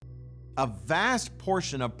A vast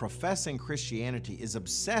portion of professing Christianity is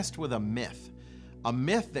obsessed with a myth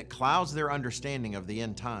that clouds their understanding of the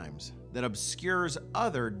end times, that obscures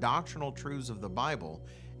other doctrinal truths of the Bible,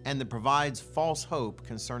 and that provides false hope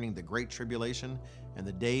concerning the Great Tribulation and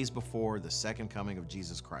the days before the second coming of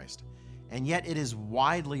Jesus Christ. And yet it is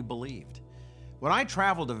widely believed. When I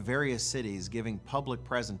travel to various cities giving public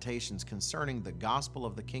presentations concerning the gospel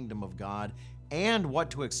of the kingdom of God and what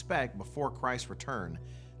to expect before Christ's return,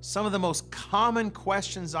 some of the most common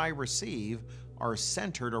questions I receive are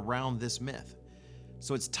centered around this myth.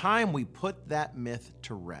 So it's time we put that myth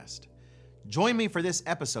to rest. Join me for this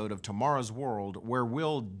episode of Tomorrow's World, where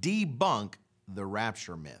we'll debunk the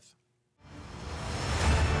rapture myth.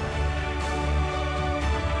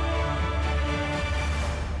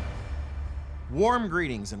 Warm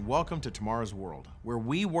greetings and welcome to Tomorrow's World, where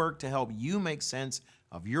we work to help you make sense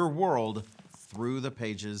of your world through the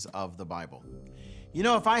pages of the Bible. You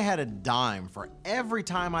know, if I had a dime for every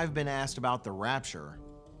time I've been asked about the rapture,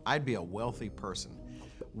 I'd be a wealthy person.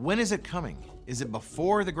 When is it coming? Is it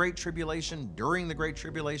before the Great Tribulation, during the Great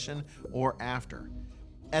Tribulation, or after?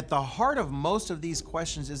 At the heart of most of these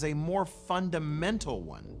questions is a more fundamental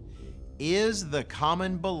one. Is the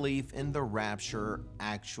common belief in the rapture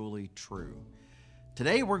actually true?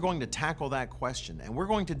 Today, we're going to tackle that question, and we're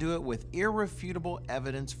going to do it with irrefutable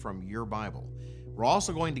evidence from your Bible. We're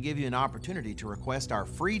also going to give you an opportunity to request our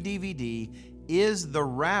free DVD, Is the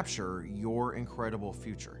Rapture Your Incredible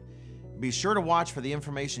Future? Be sure to watch for the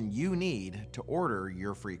information you need to order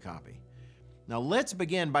your free copy. Now let's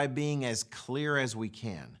begin by being as clear as we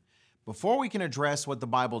can. Before we can address what the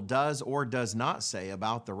Bible does or does not say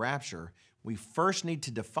about the rapture, we first need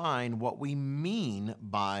to define what we mean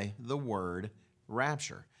by the word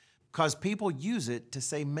rapture, because people use it to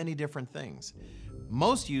say many different things.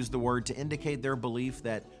 Most use the word to indicate their belief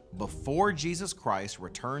that before Jesus Christ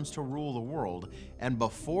returns to rule the world and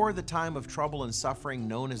before the time of trouble and suffering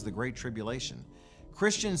known as the Great Tribulation,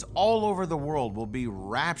 Christians all over the world will be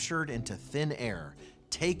raptured into thin air,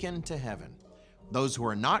 taken to heaven. Those who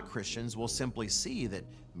are not Christians will simply see that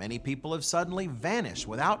many people have suddenly vanished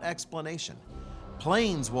without explanation.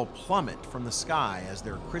 Planes will plummet from the sky as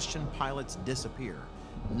their Christian pilots disappear.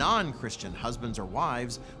 Non-Christian husbands or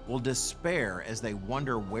wives will despair as they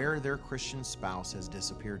wonder where their Christian spouse has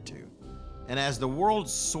disappeared to. And as the world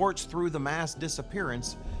sorts through the mass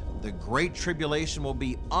disappearance, the Great Tribulation will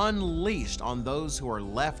be unleashed on those who are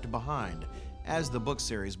left behind, as the book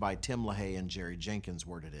series by Tim LaHaye and Jerry Jenkins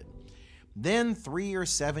worded it. Then 3 or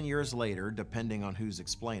 7 years later, depending on who's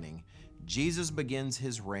explaining, Jesus begins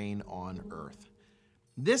his reign on earth.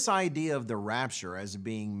 This idea of the rapture as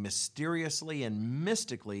being mysteriously and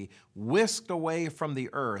mystically whisked away from the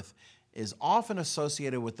earth is often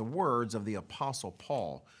associated with the words of the Apostle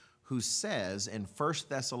Paul, who says in 1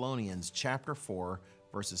 Thessalonians chapter 4,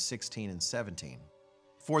 verses 16 and 17,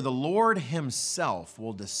 "For the Lord himself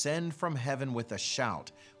will descend from heaven with a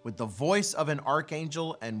shout, with the voice of an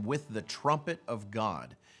archangel, and with the trumpet of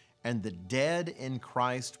God, and the dead in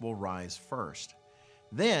Christ will rise first.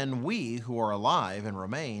 Then we who are alive and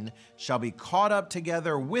remain shall be caught up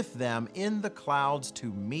together with them in the clouds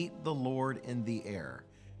to meet the Lord in the air,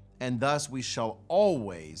 and thus we shall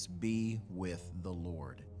always be with the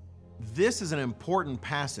Lord." This is an important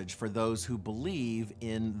passage for those who believe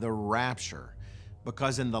in the rapture,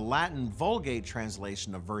 because in the Latin Vulgate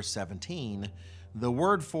translation of verse 17, the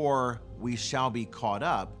word for "we shall be caught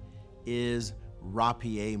up" is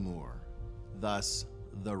rapiemur, thus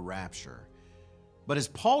the rapture. But is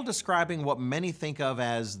Paul describing what many think of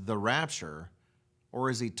as the rapture, or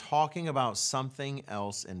is he talking about something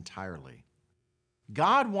else entirely?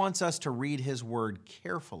 God wants us to read his word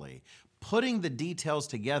carefully, putting the details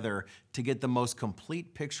together to get the most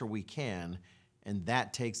complete picture we can, and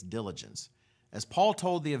that takes diligence. As Paul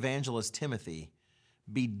told the evangelist Timothy,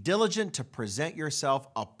 "Be diligent to present yourself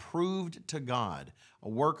approved to God, a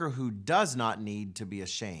worker who does not need to be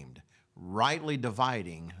ashamed, rightly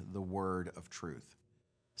dividing the word of truth."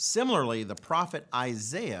 Similarly, the prophet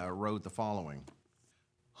Isaiah wrote the following,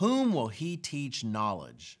 "Whom will he teach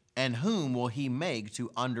knowledge, and whom will he make to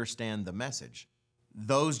understand the message?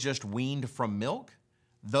 Those just weaned from milk?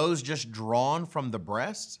 Those just drawn from the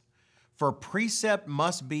breasts? For precept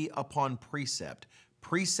must be upon precept,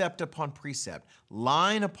 precept upon precept,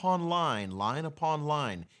 line upon line, line upon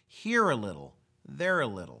line, here a little, there a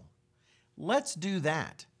little." Let's do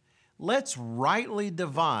that. Let's rightly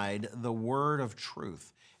divide the word of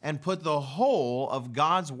truth and put the whole of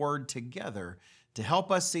God's word together to help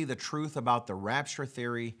us see the truth about the rapture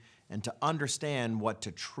theory and to understand what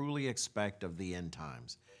to truly expect of the end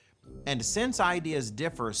times. And since ideas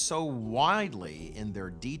differ so widely in their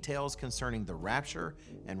details concerning the rapture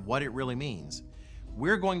and what it really means,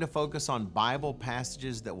 we're going to focus on Bible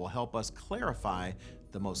passages that will help us clarify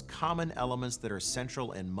the most common elements that are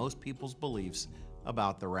central in most people's beliefs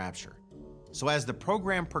about the rapture. So as the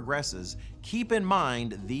program progresses, keep in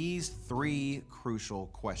mind these three crucial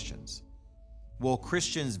questions. Will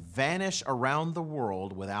Christians vanish around the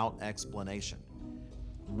world without explanation?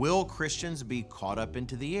 Will Christians be caught up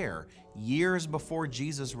into the air years before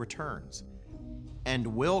Jesus returns? And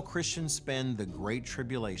will Christians spend the Great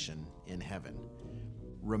Tribulation in heaven?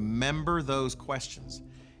 Remember those questions.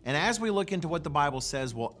 And as we look into what the Bible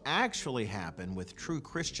says will actually happen with true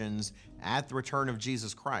Christians at the return of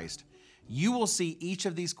Jesus Christ, you will see each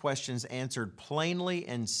of these questions answered plainly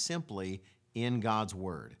and simply in God's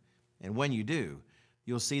Word. And when you do,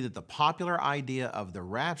 you'll see that the popular idea of the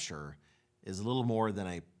rapture is little more than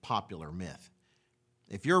a popular myth.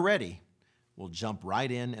 If you're ready, we'll jump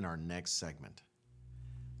right in our next segment.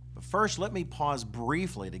 But first, let me pause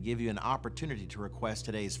briefly to give you an opportunity to request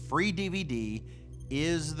today's free DVD,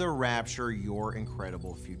 Is the Rapture Your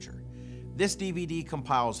Incredible Future? This DVD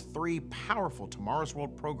compiles 3 powerful Tomorrow's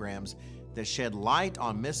World programs that shed light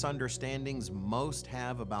on misunderstandings most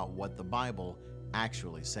have about what the Bible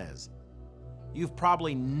actually says. You've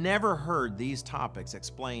probably never heard these topics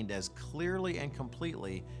explained as clearly and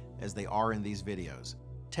completely as they are in these videos.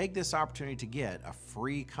 Take this opportunity to get a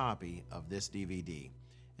free copy of this DVD,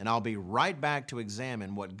 and I'll be right back to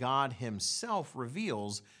examine what God Himself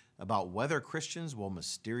reveals about whether Christians will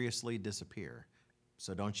mysteriously disappear.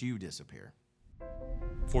 So don't you disappear.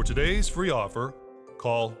 For today's free offer,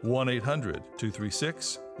 call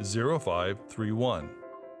 1-800-236-0531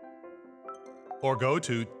 or go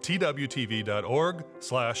to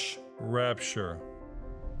twtv.org/rapture.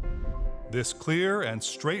 This clear and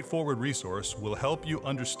straightforward resource will help you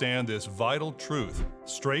understand this vital truth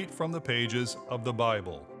straight from the pages of the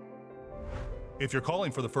Bible. If you're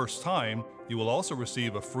calling for the first time, you will also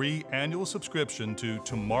receive a free annual subscription to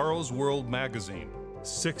Tomorrow's World magazine.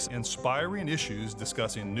 6 inspiring issues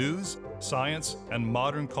discussing news, science, and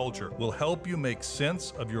modern culture will help you make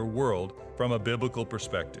sense of your world from a biblical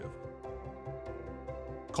perspective.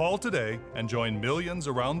 Call today and join millions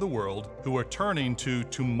around the world who are turning to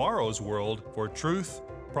Tomorrow's World for truth,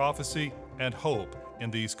 prophecy, and hope in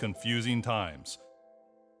these confusing times.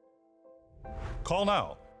 Call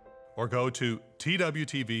now or go to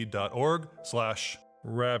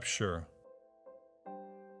twtv.org/rapture.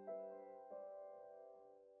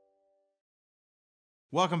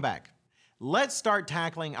 Welcome back. Let's start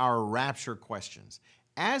tackling our rapture questions.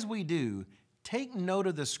 As we do, take note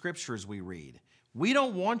of the scriptures we read. We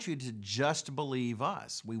don't want you to just believe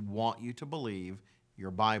us. We want you to believe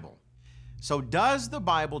your Bible. So does the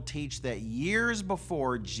Bible teach that years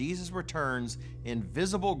before Jesus returns in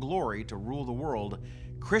visible glory to rule the world,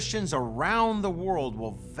 Christians around the world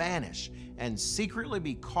will vanish and secretly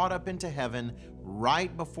be caught up into heaven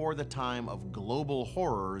right before the time of global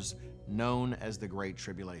horrors known as the Great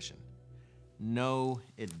Tribulation? No,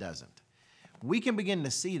 it doesn't. We can begin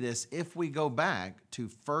to see this if we go back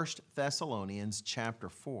to 1 Thessalonians chapter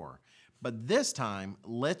 4. But this time,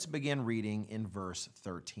 let's begin reading in verse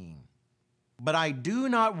 13. But I do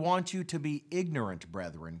not want you to be ignorant,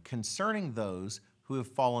 brethren, concerning those who have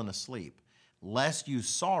fallen asleep, lest you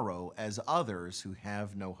sorrow as others who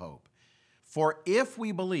have no hope. For if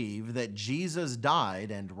we believe that Jesus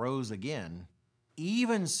died and rose again,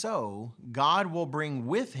 even so God will bring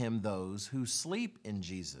with him those who sleep in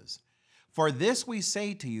Jesus. For this we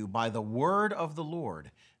say to you by the word of the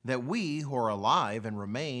Lord, that we who are alive and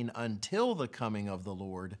remain until the coming of the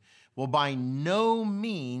Lord will by no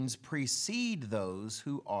means precede those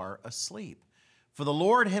who are asleep. For the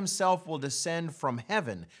Lord himself will descend from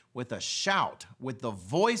heaven with a shout, with the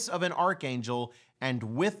voice of an archangel,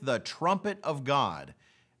 and with the trumpet of God,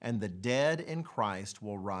 and the dead in Christ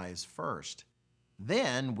will rise first.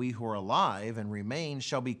 Then we who are alive and remain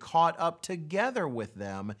shall be caught up together with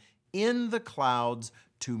them in the clouds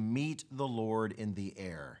to meet the Lord in the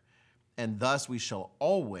air, and thus we shall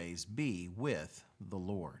always be with the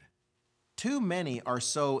Lord. Too many are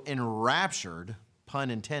so enraptured, pun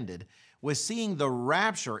intended, with seeing the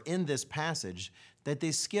rapture in this passage that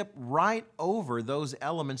they skip right over those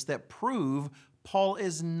elements that prove Paul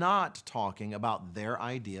is not talking about their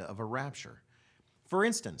idea of a rapture. For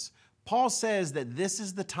instance, Paul says that this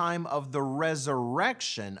is the time of the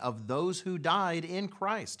resurrection of those who died in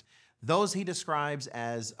Christ, those he describes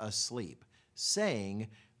as asleep, saying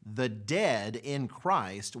the dead in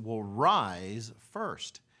Christ will rise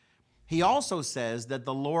first. He also says that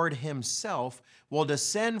the Lord himself will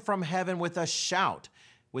descend from heaven with a shout,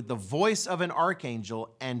 with the voice of an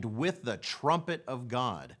archangel, and with the trumpet of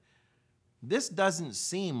God. This doesn't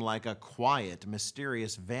seem like a quiet,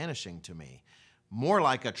 mysterious vanishing to me, more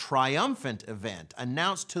like a triumphant event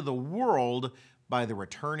announced to the world by the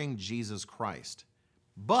returning Jesus Christ.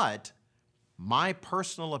 But my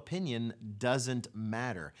personal opinion doesn't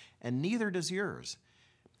matter, and neither does yours.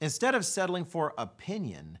 Instead of settling for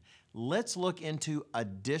opinion, let's look into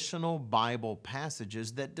additional Bible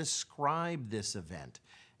passages that describe this event.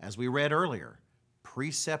 As we read earlier,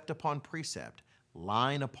 precept upon precept,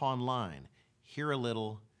 line upon line, here a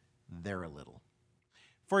little, there a little.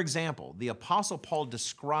 For example, the Apostle Paul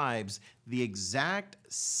describes the exact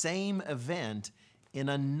same event in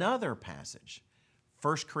another passage,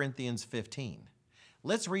 1 Corinthians 15.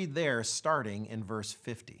 Let's read there, starting in verse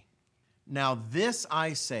 50. Now this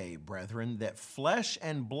I say, brethren, that flesh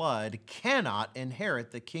and blood cannot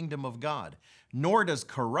inherit the kingdom of God, nor does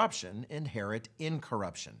corruption inherit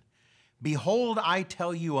incorruption. Behold, I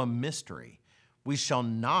tell you a mystery. We shall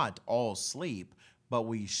not all sleep, but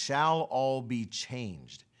we shall all be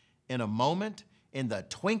changed. In a moment, in the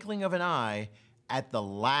twinkling of an eye, at the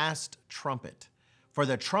last trumpet. For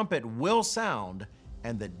the trumpet will sound,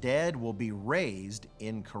 and the dead will be raised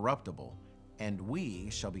incorruptible, and we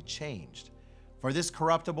shall be changed. For this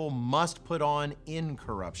corruptible must put on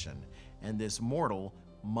incorruption, and this mortal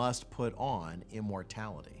must put on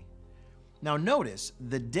immortality. Now notice,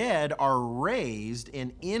 the dead are raised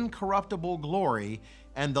in incorruptible glory,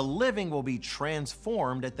 and the living will be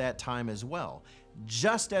transformed at that time as well,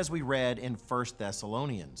 just as we read in 1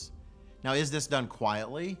 Thessalonians. Now, is this done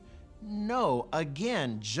quietly? No.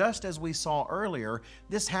 Again, just as we saw earlier,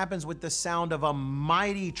 this happens with the sound of a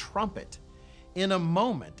mighty trumpet. In a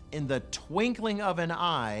moment, in the twinkling of an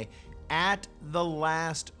eye, at the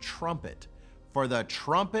last trumpet. For the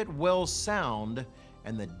trumpet will sound,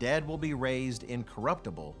 and the dead will be raised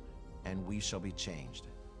incorruptible, and we shall be changed.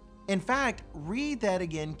 In fact, read that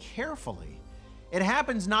again carefully. It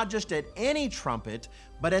happens not just at any trumpet,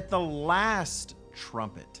 but at the last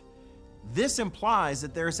trumpet. This implies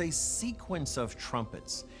that there's a sequence of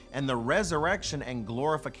trumpets, and the resurrection and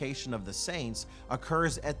glorification of the saints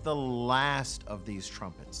occurs at the last of these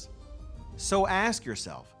trumpets. So ask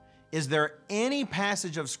yourself, is there any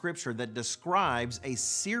passage of Scripture that describes a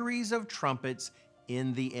series of trumpets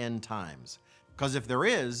in the end times? Because if there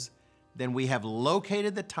is, then we have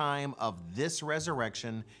located the time of this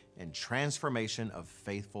resurrection and transformation of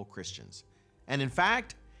faithful Christians. And in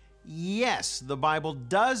fact, yes, the Bible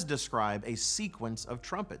does describe a sequence of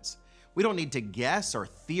trumpets. We don't need to guess or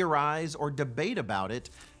theorize or debate about it.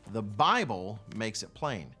 The Bible makes it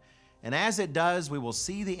plain. And as it does, we will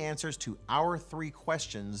see the answers to our three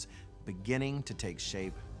questions beginning to take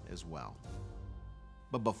shape as well.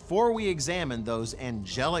 But before we examine those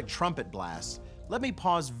angelic trumpet blasts, let me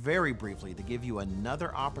pause very briefly to give you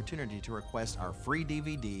another opportunity to request our free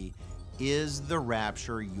DVD, Is the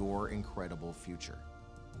Rapture Your Incredible Future?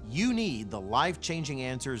 You need the life-changing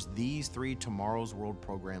answers these three Tomorrow's World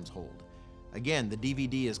programs hold. Again, the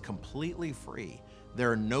DVD is completely free.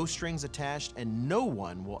 There are no strings attached, and no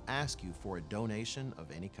one will ask you for a donation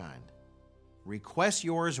of any kind. Request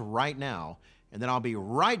yours right now, and then I'll be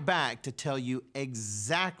right back to tell you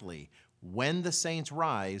exactly when the saints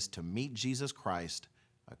rise to meet Jesus Christ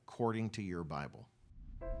according to your Bible.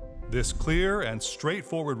 This clear and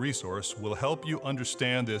straightforward resource will help you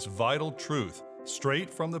understand this vital truth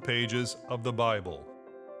straight from the pages of the Bible.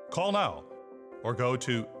 Call now or go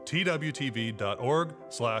to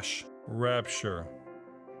twtv.org/rapture.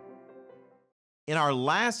 In our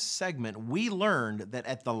last segment, we learned that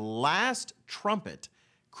at the last trumpet,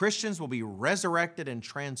 Christians will be resurrected and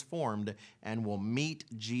transformed and will meet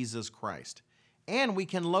Jesus Christ. And we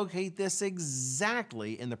can locate this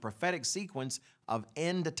exactly in the prophetic sequence of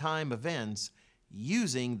end-time events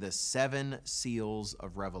using the 7 seals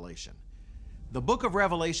of Revelation. The book of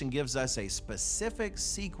Revelation gives us a specific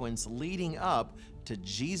sequence leading up to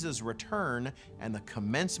Jesus' return and the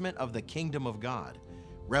commencement of the kingdom of God.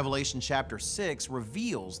 Revelation chapter 6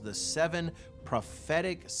 reveals the 7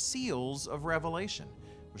 prophetic seals of Revelation,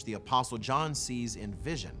 which the Apostle John sees in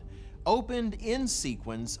vision, opened in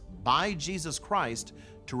sequence by Jesus Christ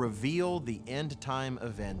to reveal the end-time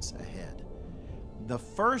events ahead. The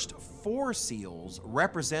first 4 seals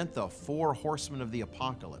represent the 4 horsemen of the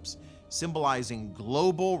apocalypse, symbolizing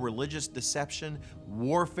global religious deception,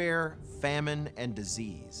 warfare, famine, and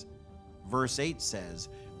disease. Verse 8 says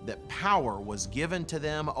that power was given to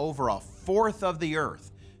them over 1/4 of the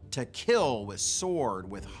earth to kill with sword,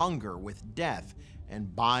 with hunger, with death,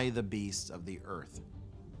 and by the beasts of the earth.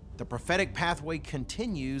 The prophetic pathway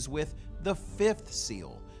continues with the 5th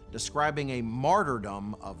seal, describing a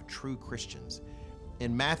martyrdom of true Christians.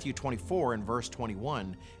 In Matthew 24 and verse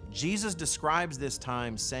 21, Jesus describes this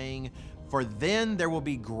time saying, "For then there will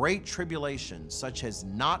be great tribulation, such has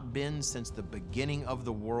not been since the beginning of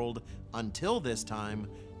the world until this time,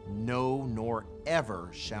 no, nor ever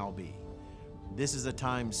shall be." This is a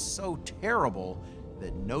time so terrible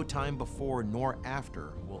that no time before nor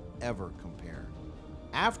after will ever compare.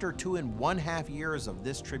 After 2.5 years of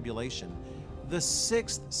this tribulation, the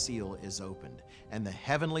sixth seal is opened, and the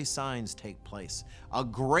heavenly signs take place. A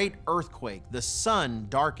great earthquake, the sun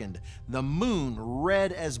darkened, the moon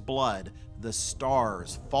red as blood, the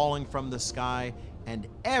stars falling from the sky, and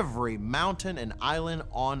every mountain and island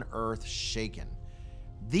on earth shaken.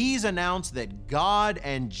 These announce that God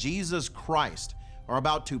and Jesus Christ are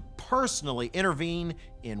about to personally intervene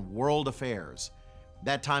in world affairs.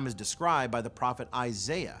 That time is described by the prophet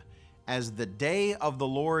Isaiah as the day of the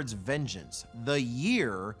Lord's vengeance, the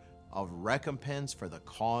year of recompense for the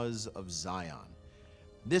cause of Zion.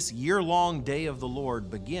 This year-long day of the Lord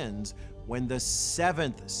begins when the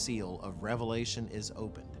seventh seal of Revelation is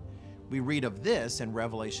opened. We read of this in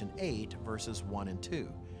Revelation 8, verses 1 and 2.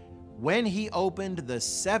 When he opened the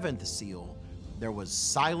seventh seal, there was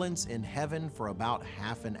silence in heaven for about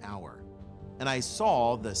half an hour. And I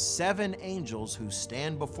saw the seven angels who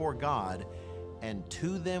stand before God, and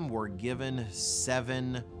to them were given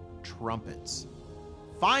seven trumpets.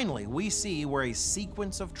 Finally, we see where a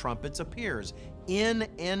sequence of trumpets appears in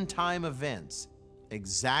end-time events,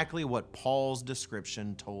 exactly what Paul's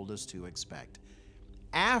description told us to expect.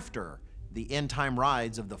 After the end-time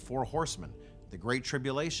rides of the four horsemen, the Great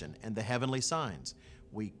Tribulation, and the heavenly signs,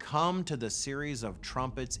 we come to the series of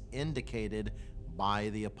trumpets indicated by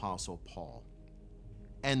the Apostle Paul.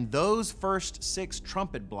 And those first 6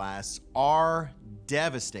 trumpet blasts are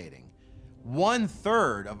devastating.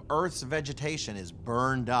 1/3 of Earth's vegetation is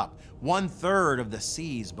burned up. 1/3 of the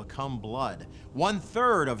seas become blood.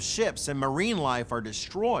 1/3 of ships and marine life are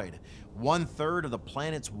destroyed. 1/3 of the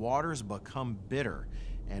planet's waters become bitter.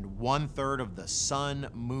 And 1/3 of the sun,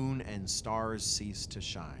 moon, and stars cease to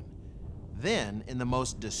shine. Then, in the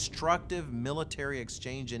most destructive military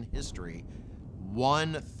exchange in history,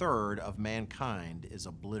 1/3 of mankind is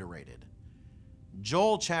obliterated.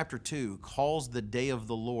 Joel chapter 2 calls the day of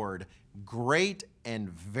the Lord great and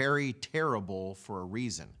very terrible for a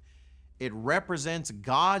reason. It represents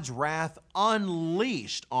God's wrath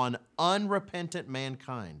unleashed on unrepentant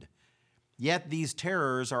mankind. Yet these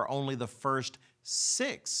terrors are only the first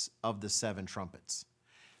 6 of the 7 trumpets.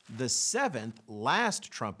 The 7th,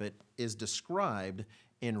 last trumpet is described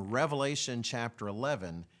in Revelation chapter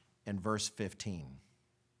 11 and verse 15.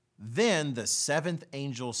 Then the 7th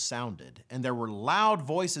angel sounded, and there were loud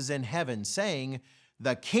voices in heaven saying,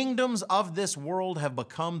 "The kingdoms of this world have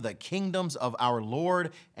become the kingdoms of our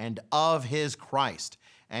Lord and of his Christ,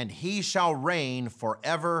 and he shall reign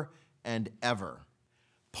forever and ever."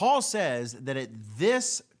 Paul says that at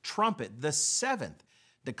this trumpet, the 7th,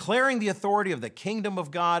 declaring the authority of the kingdom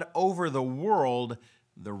of God over the world,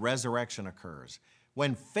 the resurrection occurs,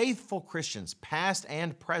 when faithful Christians, past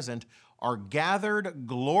and present, are gathered,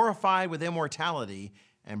 glorified with immortality,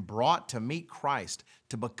 and brought to meet Christ,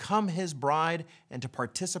 to become his bride, and to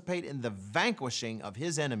participate in the vanquishing of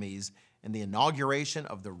his enemies and the inauguration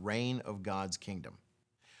of the reign of God's kingdom.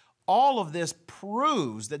 All of this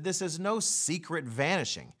proves that this is no secret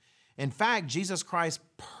vanishing. In fact, Jesus Christ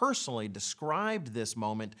personally described this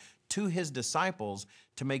moment to his disciples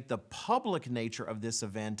to make the public nature of this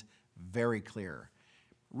event very clear.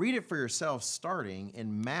 Read it for yourself, starting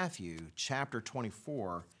in Matthew chapter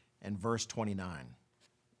 24 and verse 29.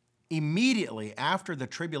 Immediately after the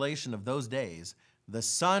tribulation of those days, the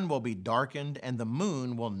sun will be darkened and the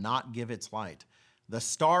moon will not give its light. The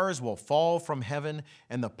stars will fall from heaven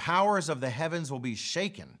and the powers of the heavens will be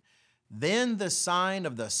shaken. Then the sign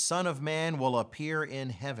of the Son of Man will appear in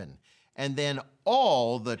heaven, and then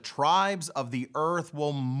all the tribes of the earth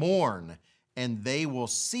will mourn, and they will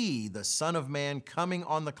see the Son of Man coming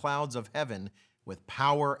on the clouds of heaven with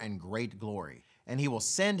power and great glory. And he will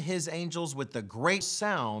send his angels with the great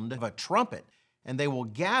sound of a trumpet, and they will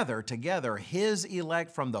gather together his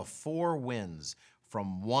elect from the 4 winds,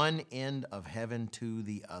 from one end of heaven to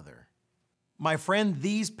the other. My friend,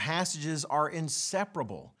 these passages are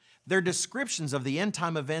inseparable. Their descriptions of the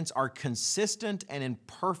end-time events are consistent and in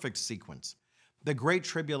perfect sequence. The Great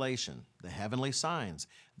Tribulation, the heavenly signs,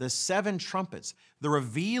 the 7 trumpets, the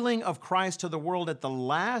revealing of Christ to the world at the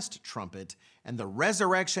last trumpet, and the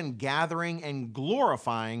resurrection, gathering, and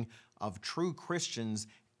glorifying of true Christians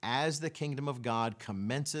as the kingdom of God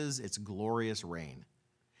commences its glorious reign.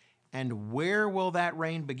 And where will that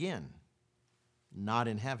reign begin? not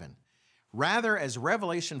in heaven. Rather, as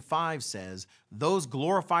Revelation 5 says, those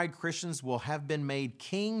glorified Christians will have been made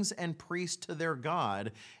kings and priests to their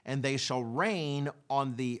God, and they shall reign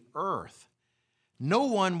on the earth. No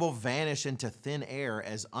one will vanish into thin air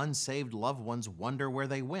as unsaved loved ones wonder where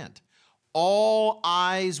they went. All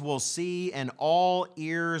eyes will see and all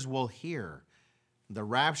ears will hear. The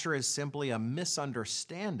rapture is simply a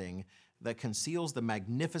misunderstanding that conceals the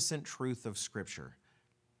magnificent truth of Scripture.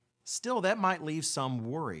 Still, that might leave some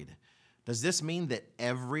worried. Does this mean that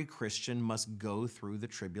every Christian must go through the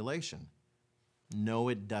tribulation? No,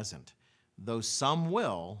 it doesn't. Though some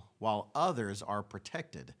will, while others are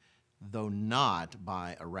protected, though not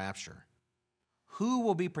by a rapture. Who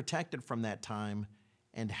will be protected from that time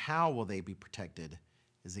and how will they be protected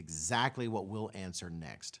is exactly what we'll answer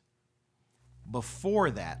next.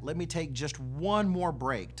 Before that, let me take just one more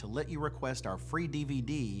break to let you request our free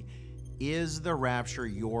DVD, Is the Rapture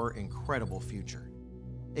Your Incredible Future?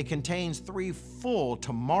 It contains 3 full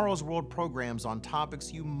Tomorrow's World programs on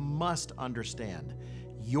topics you must understand: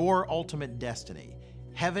 your ultimate destiny,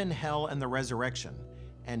 heaven, hell, and the resurrection,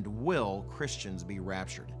 and will Christians be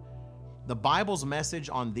raptured? The Bible's message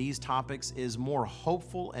on these topics is more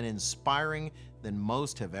hopeful and inspiring than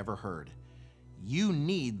most have ever heard. You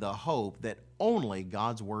need the hope that only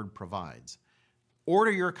God's Word provides.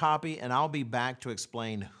 Order your copy, and I'll be back to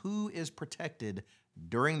explain who is protected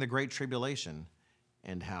during the Great Tribulation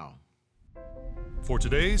and how. For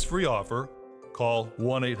today's free offer, call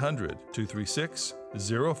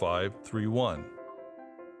 1-800-236-0531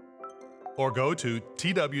 or go to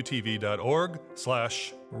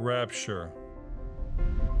twtv.org/rapture.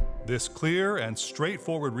 This clear and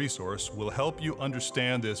straightforward resource will help you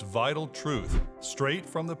understand this vital truth straight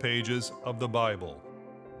from the pages of the Bible.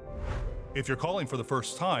 If you're calling for the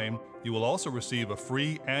first time, you will also receive a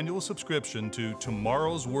free annual subscription to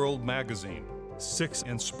Tomorrow's World magazine. 6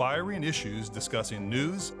 inspiring issues discussing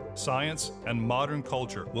news, science, and modern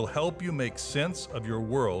culture will help you make sense of your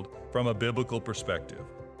world from a biblical perspective.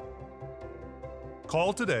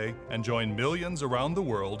 Call today and join millions around the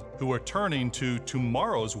world who are turning to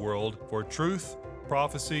Tomorrow's World for truth,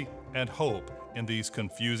 prophecy, and hope in these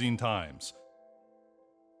confusing times.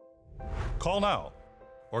 Call now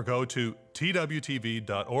or go to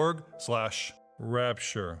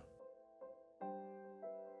twtv.org/rapture.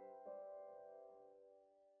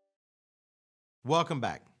 Welcome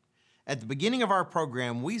back. At the beginning of our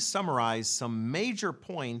program, we summarized some major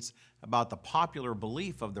points about the popular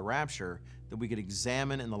belief of the rapture that we could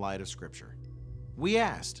examine in the light of Scripture. We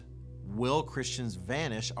asked, will Christians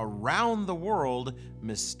vanish around the world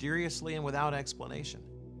mysteriously and without explanation?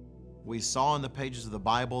 We saw in the pages of the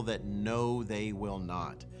Bible that no, they will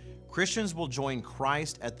not. Christians will join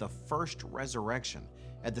Christ at the first resurrection,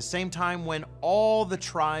 at the same time when all the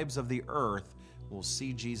tribes of the earth will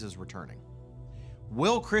see Jesus returning.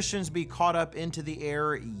 Will Christians be caught up into the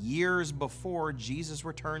air years before Jesus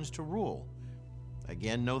returns to rule?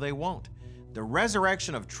 Again, no, they won't. The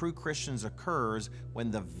resurrection of true Christians occurs when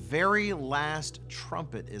the very last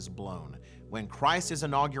trumpet is blown, when Christ is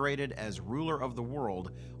inaugurated as ruler of the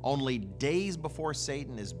world, only days before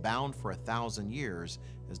Satan is bound for 1,000 years,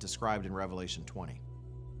 as described in Revelation 20.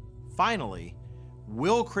 Finally,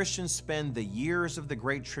 will Christians spend the years of the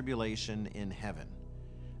Great Tribulation in heaven?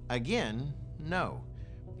 Again, no.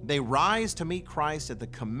 They rise to meet Christ at the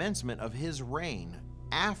commencement of his reign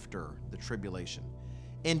after the tribulation.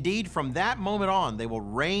 Indeed, from that moment on, they will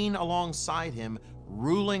reign alongside him,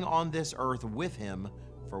 ruling on this earth with him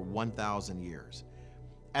for 1,000 years.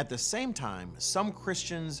 At the same time, some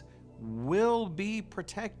Christians will be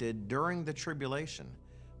protected during the tribulation,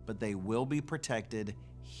 but they will be protected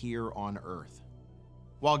here on earth.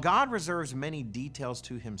 While God reserves many details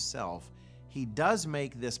to himself, he does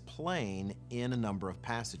make this plain in a number of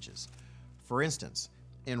passages. For instance,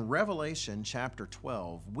 in Revelation chapter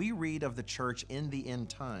 12, we read of the church in the end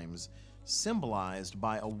times symbolized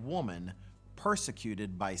by a woman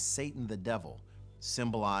persecuted by Satan the devil,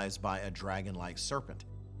 symbolized by a dragon-like serpent.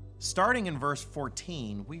 Starting in verse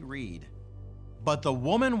 14, we read, "But the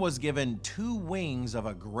woman was given 2 wings of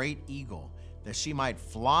a great eagle, that she might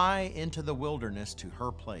fly into the wilderness to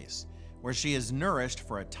her place, where she is nourished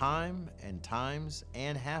for a time and times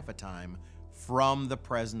and half a time from the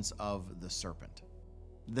presence of the serpent."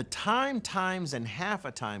 The time, times, and half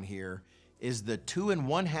a time here is the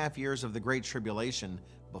 2½ years of the Great Tribulation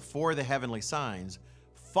before the heavenly signs,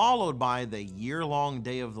 followed by the year-long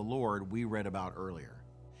day of the Lord we read about earlier.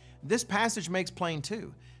 This passage makes plain,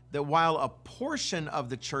 too, that while a portion of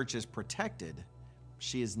the church is protected,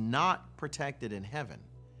 she is not protected in heaven.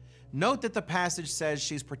 Note that the passage says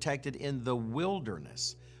she's protected in the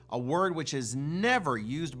wilderness, a word which is never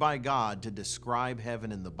used by God to describe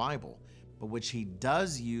heaven in the Bible, but which he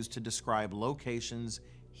does use to describe locations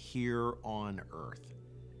here on earth.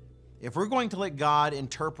 If we're going to let God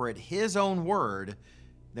interpret his own word,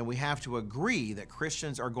 then we have to agree that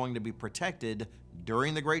Christians are going to be protected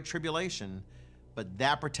during the Great Tribulation, but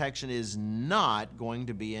that protection is not going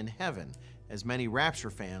to be in heaven, as many Rapture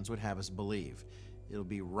fans would have us believe. It'll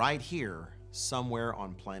be right here, somewhere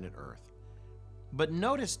on planet Earth. But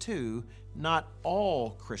notice too, not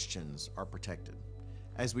all Christians are protected.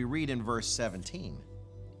 As we read in verse 17,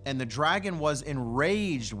 "And the dragon was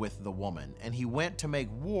enraged with the woman, and he went to make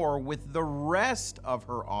war with the rest of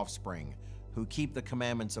her offspring, who keep the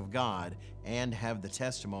commandments of God and have the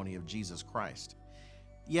testimony of Jesus Christ."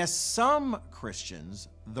 Yes, some Christians,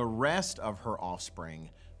 the rest of her offspring,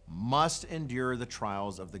 must endure the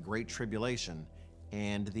trials of the Great Tribulation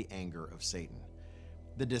and the anger of Satan.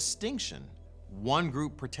 The distinction, one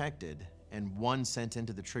group protected and one sent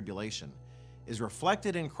into the tribulation, is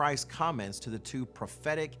reflected in Christ's comments to the two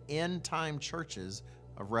prophetic end-time churches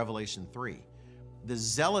of Revelation 3. The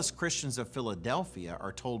zealous Christians of Philadelphia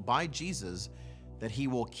are told by Jesus that he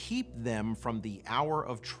will keep them from the hour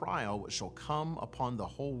of trial which shall come upon the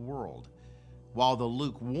whole world, while the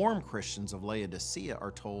lukewarm Christians of Laodicea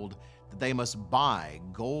are told that they must buy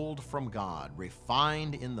gold from God,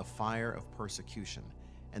 refined in the fire of persecution,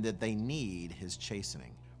 and that they need his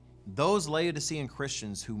chastening. Those Laodicean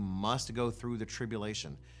Christians who must go through the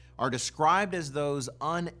tribulation are described as those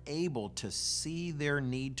unable to see their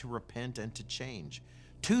need to repent and to change,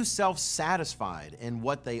 too self-satisfied in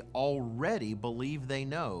what they already believe they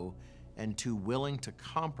know, and too willing to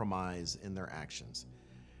compromise in their actions.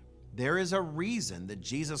 There is a reason that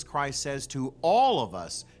Jesus Christ says to all of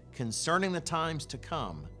us concerning the times to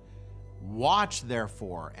come, "Watch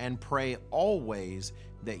therefore and pray always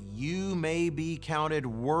that you may be counted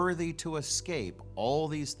worthy to escape all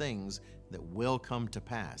these things that will come to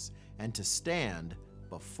pass, and to stand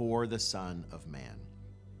before the Son of Man."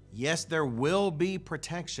 Yes, there will be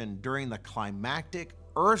protection during the climactic,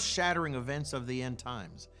 earth-shattering events of the end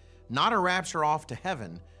times. Not a rapture off to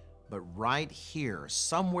heaven, but right here,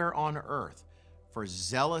 somewhere on earth, for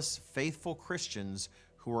zealous, faithful Christians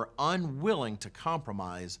who are unwilling to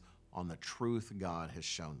compromise on the truth God has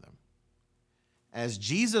shown them. As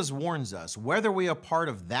Jesus warns us, whether we are part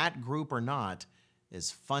of that group or not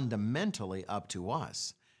is fundamentally up to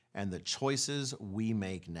us and the choices we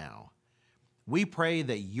make now. We pray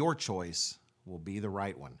that your choice will be the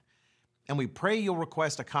right one. And we pray you'll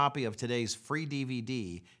request a copy of today's free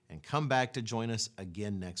DVD and come back to join us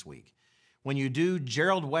again next week. When you do,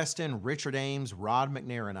 Gerald Weston, Richard Ames, Rod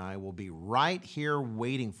McNair, and I will be right here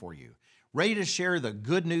waiting for you, ready to share the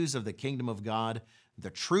good news of the kingdom of God, the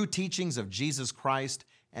true teachings of Jesus Christ,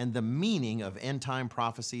 and the meaning of end-time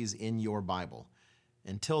prophecies in your Bible.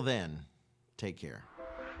 Until then, take care.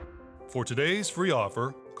 For today's free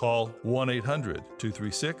offer, call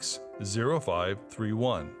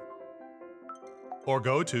 1-800-236-0531 or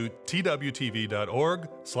go to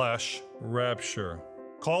twtv.org/rapture.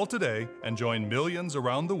 Call today and join millions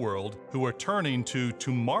around the world who are turning to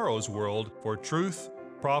tomorrow's world for truth,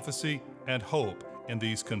 prophecy, and hope in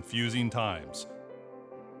these confusing times.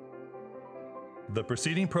 The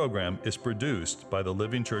preceding program is produced by the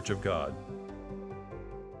Living Church of God.